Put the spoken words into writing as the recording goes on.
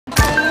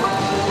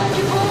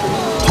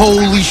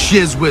Holy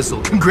shiz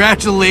whistle.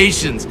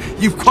 Congratulations.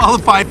 You've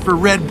qualified for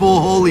Red Bull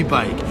Holy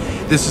Bike.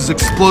 This is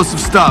explosive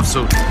stuff,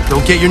 so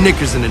don't get your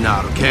knickers in a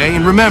knot, okay?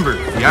 And remember,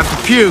 if you have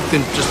to puke,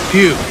 then just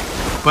puke.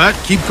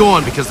 But keep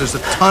going, because there's a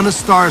ton of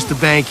stars to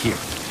bank here.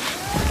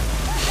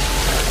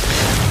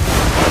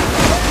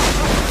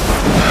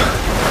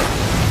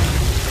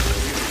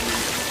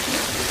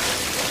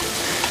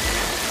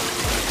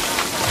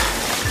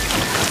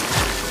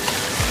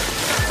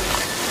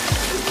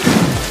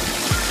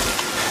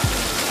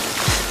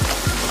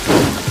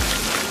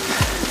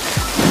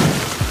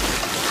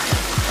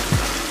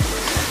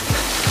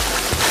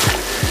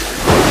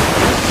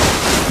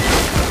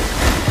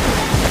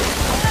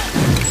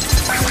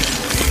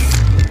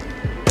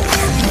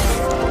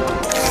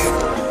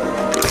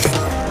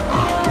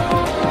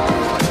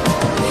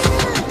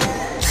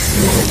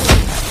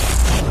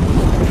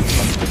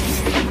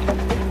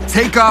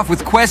 Take off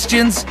with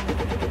questions,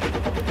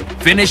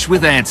 finish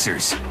with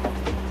answers.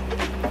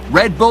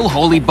 Red Bull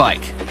Holy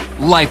Bike,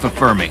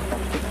 life-affirming.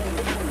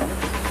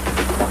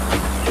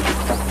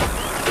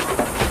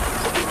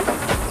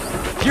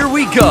 Here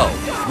we go.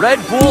 Red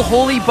Bull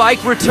Holy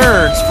Bike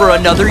returns for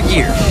another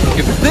year.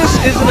 If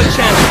this isn't a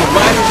chance for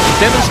riders to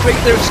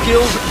demonstrate their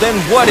skills, then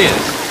what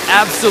is?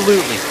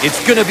 Absolutely.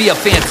 It's gonna be a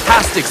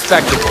fantastic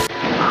spectacle.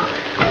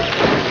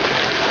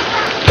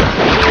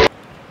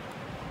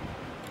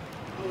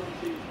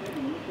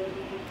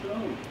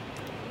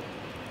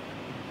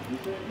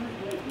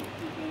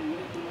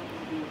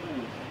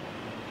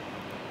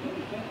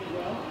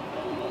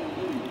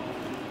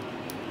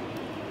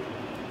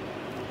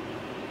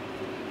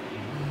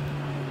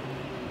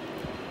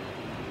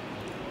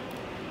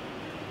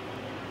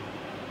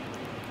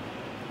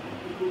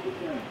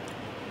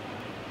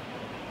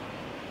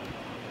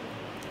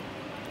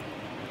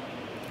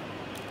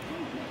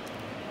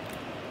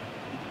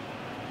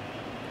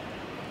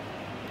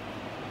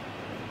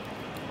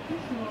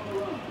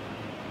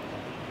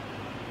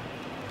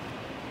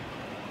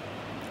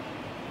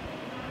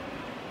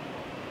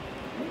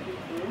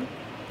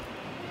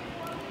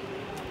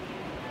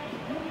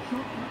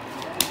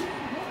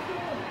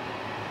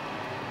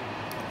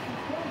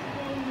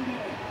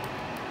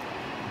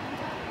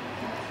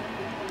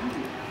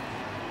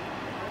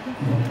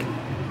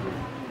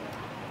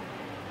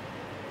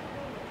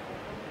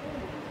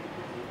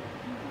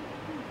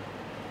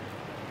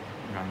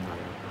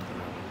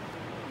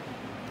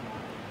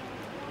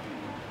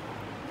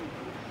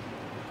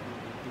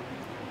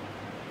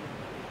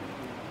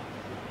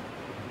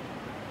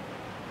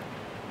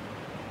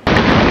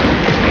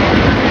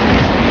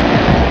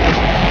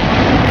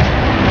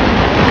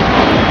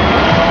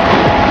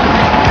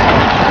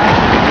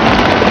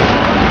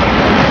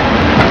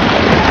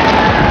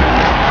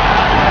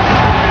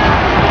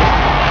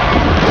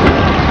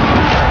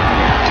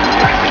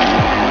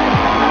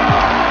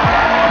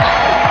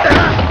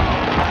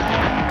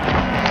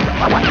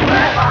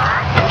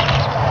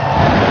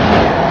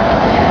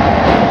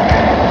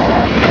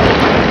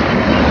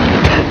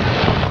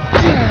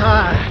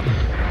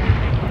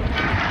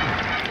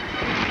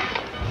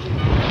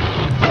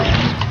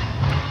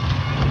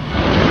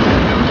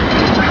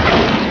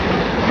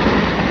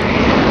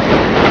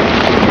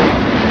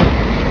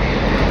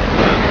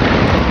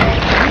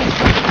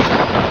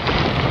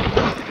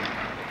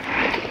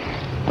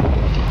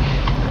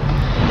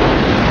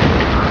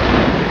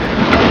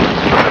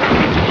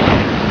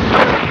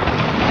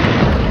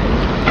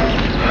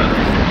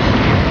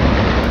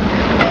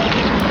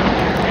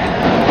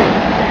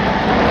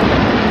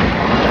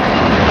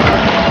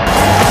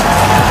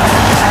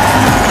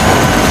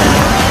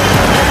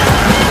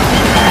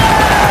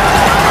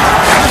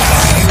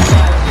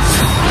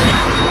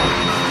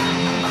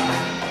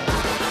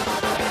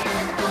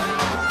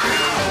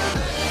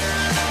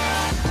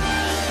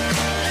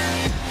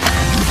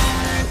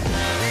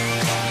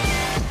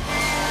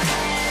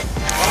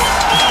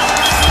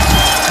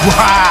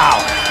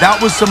 Wow, that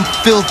was some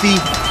filthy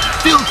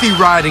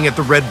riding at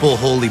the Red Bull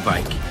Holy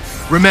Bike.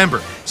 Remember,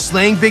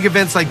 slaying big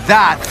events like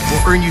that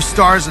will earn you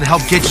stars and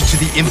help get you to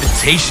the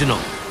Invitational.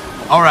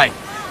 All right,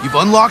 you've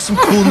unlocked some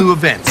cool new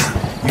events.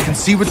 You can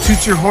see what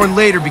toots your horn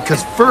later,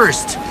 because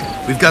first,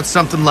 we've got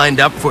something lined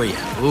up for you.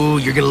 Ooh,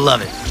 you're gonna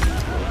love it.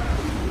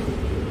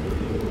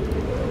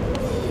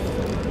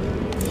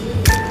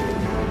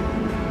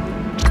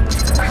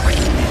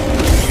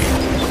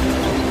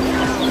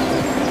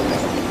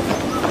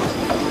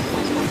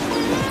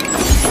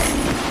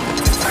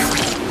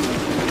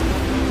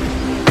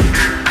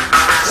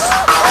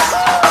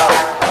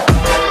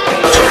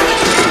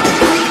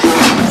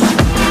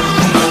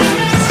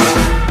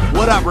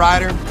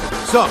 Rider.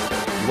 So,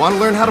 you want to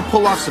learn how to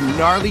pull off some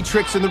gnarly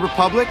tricks in the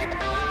Republic?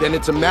 Then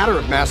it's a matter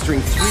of mastering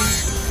 3...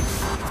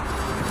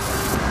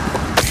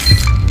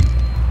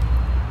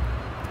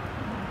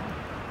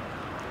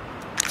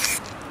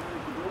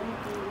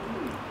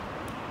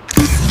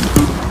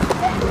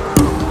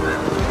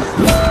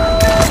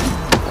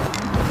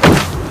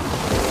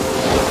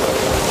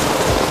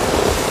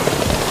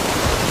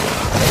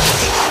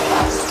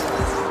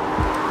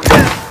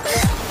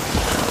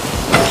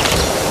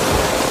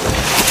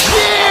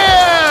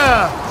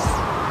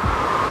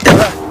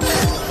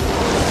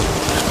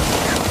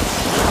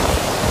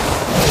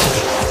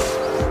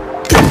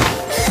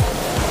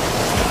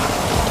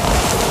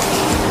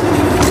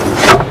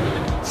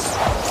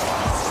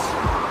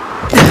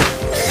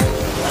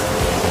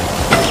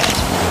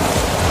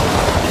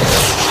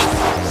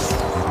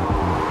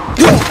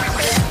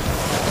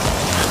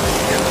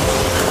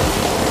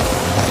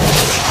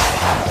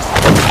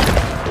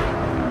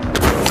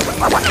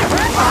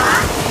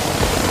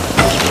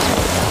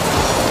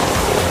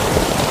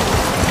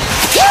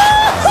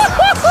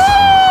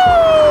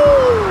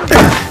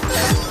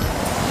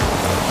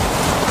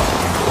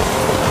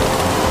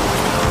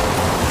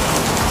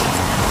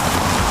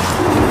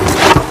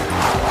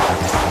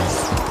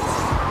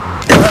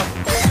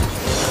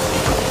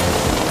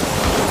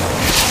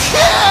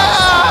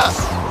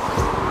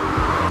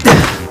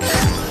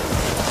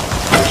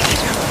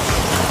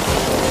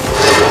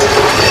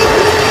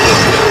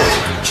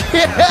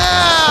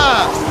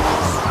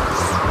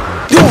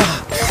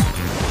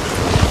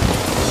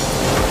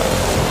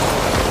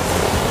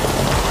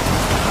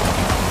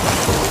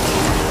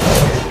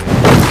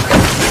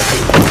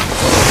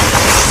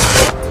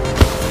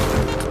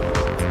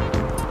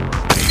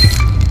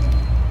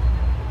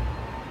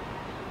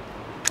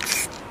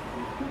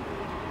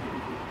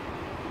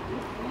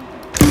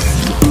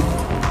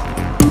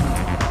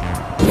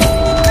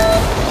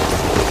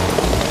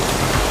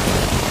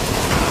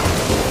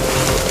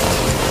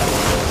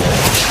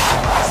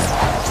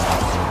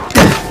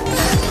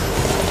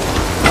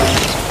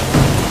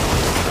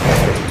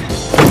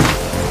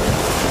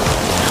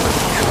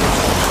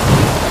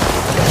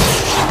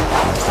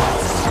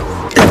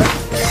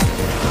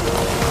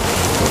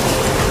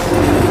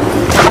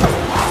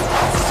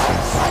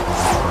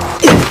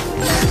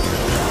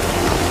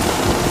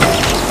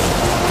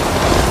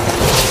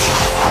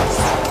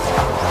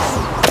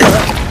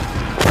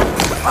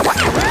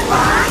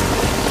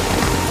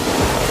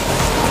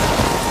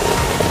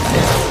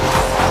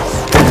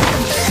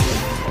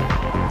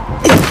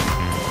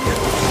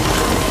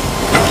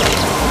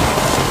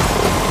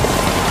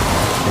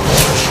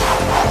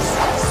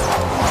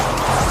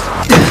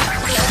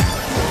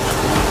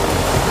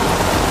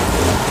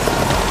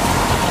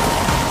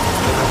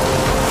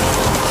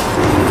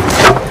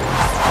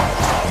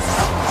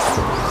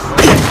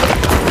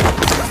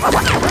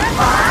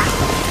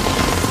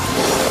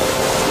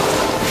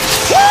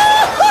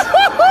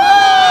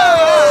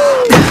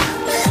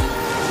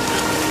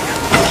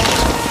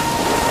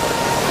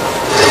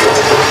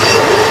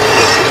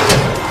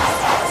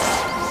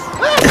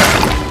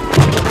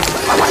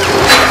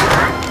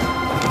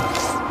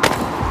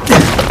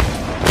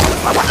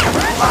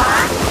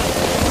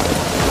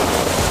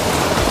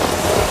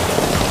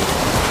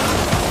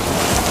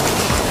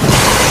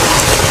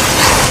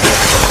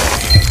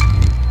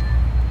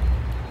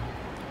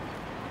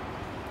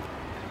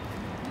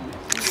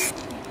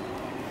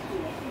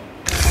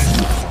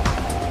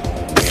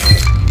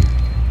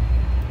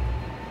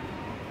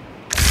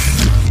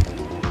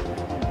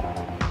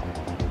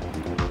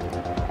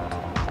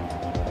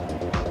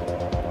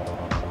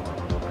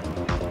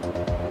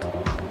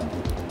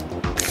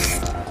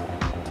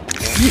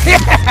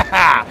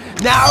 Yeah!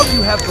 Now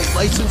you have the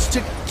license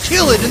to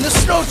kill it in the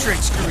snow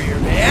tricks career,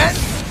 man!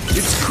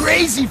 It's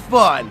crazy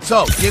fun!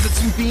 So, give it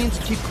some beans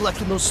and keep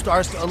collecting those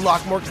stars to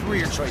unlock more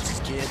career choices,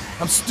 kid.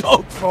 I'm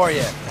stoked for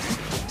you.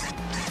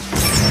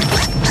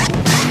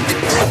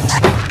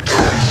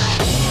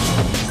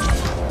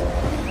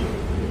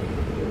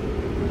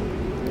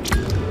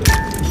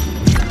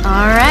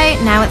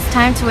 Alright, now it's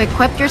time to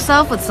equip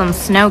yourself with some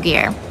snow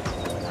gear.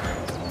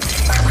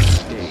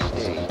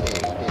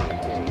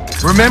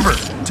 Remember,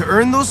 to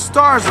earn those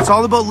stars, it's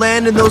all about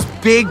landing those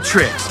big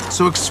tricks.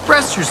 So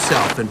express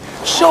yourself and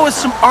show us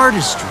some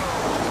artistry.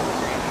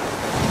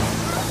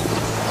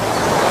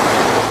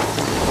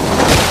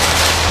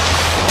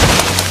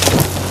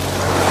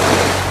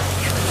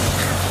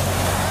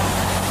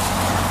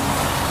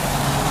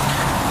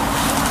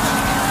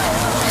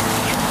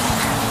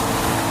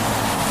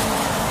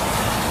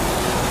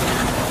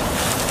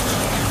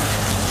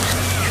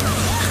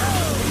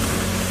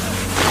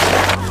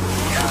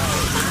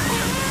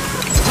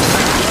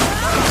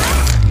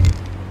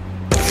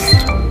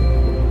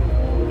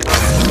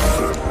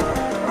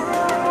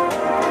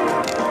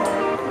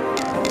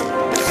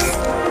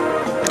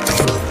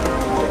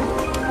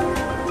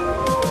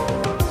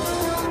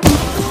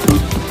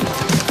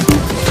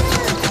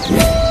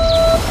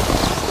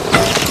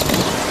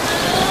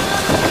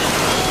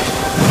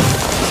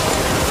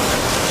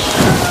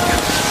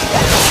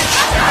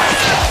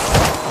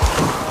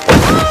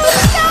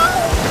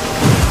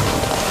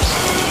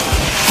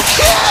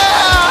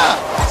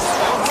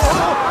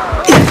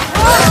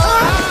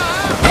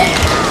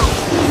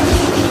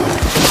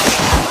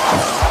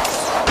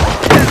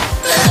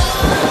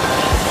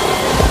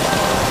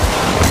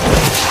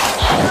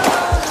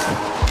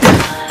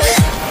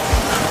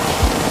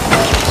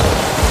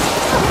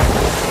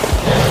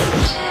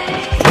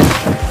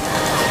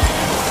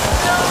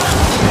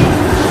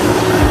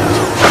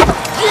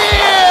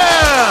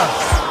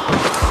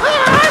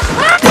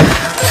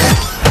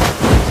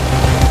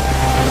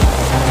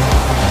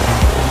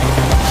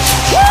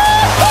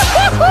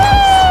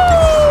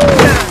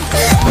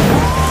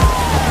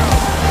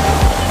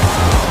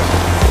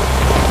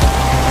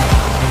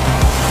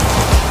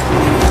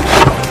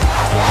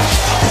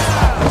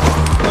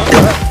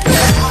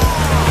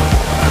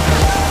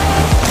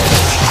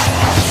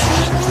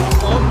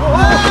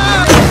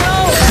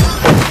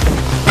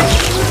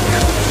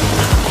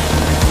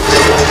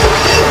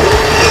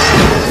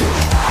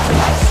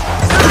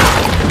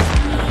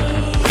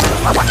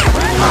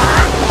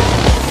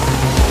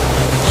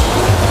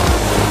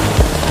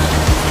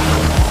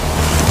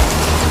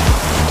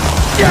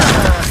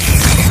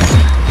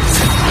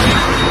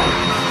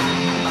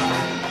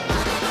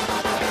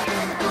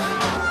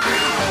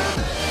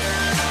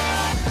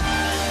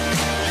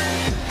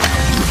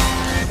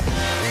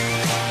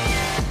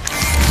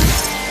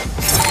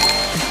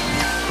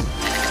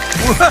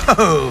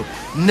 Whoa,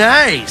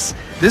 nice!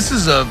 This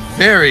is a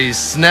very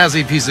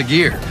snazzy piece of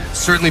gear.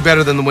 Certainly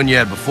better than the one you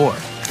had before.